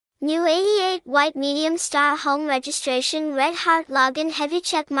New88 White Medium Star Home Registration Red Heart Login Heavy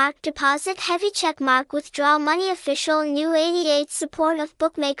Checkmark Deposit Heavy Checkmark Withdraw Money Official New88 Support of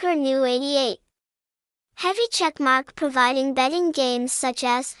Bookmaker New88 Heavy Checkmark Providing betting games such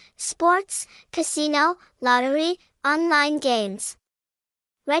as sports, casino, lottery, online games.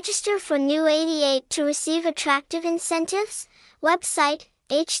 Register for New88 to receive attractive incentives. Website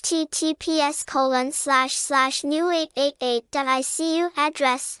https://new888.icu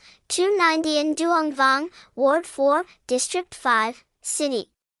Address 290 in Duong Vang, Ward 4, District 5, City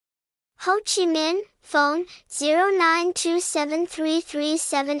Ho Chi Minh. Phone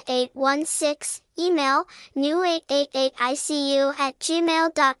 0927337816. Email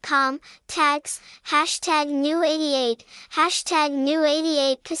new888icu@gmail.com. Tags #new88,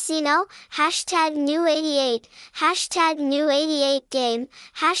 #new88 casino, #new88, #new88 game,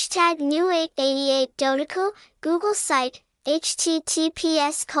 #new888 Dotaku. Google site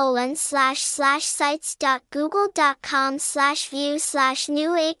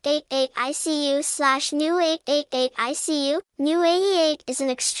https://sites.google.com/view/new888icu/new888icu. New88 is an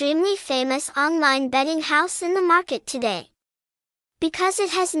extremely famous online betting house in the market today. Because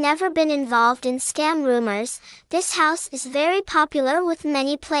it has never been involved in scam rumors, this house is very popular with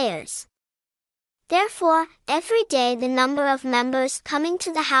many players. Therefore, every day the number of members coming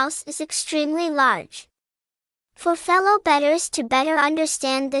to the house is extremely large. For fellow bettors to better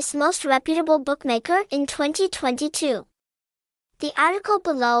understand this most reputable bookmaker in 2022, the article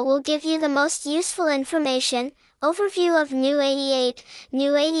below will give you the most useful information. Overview of New88.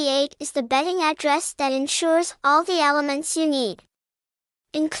 New88 is the betting address that ensures all the elements you need.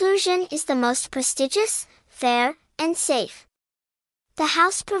 Inclusion is the most prestigious, fair, and safe. The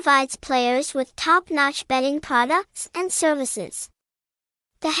house provides players with top-notch betting products and services.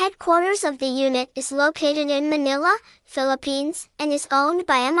 The headquarters of the unit is located in Manila, Philippines, and is owned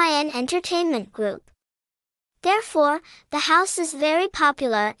by MIN Entertainment Group. Therefore, the house is very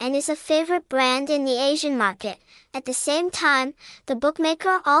popular and is a favorite brand in the Asian market. At the same time, the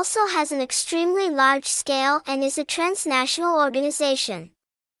bookmaker also has an extremely large scale and is a transnational organization.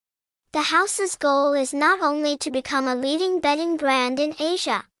 The house's goal is not only to become a leading betting brand in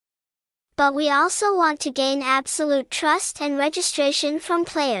Asia, but we also want to gain absolute trust and registration from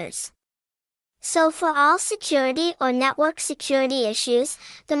players. So for all security or network security issues,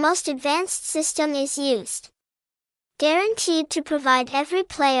 the most advanced system is used. Guaranteed to provide every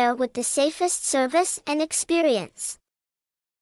player with the safest service and experience.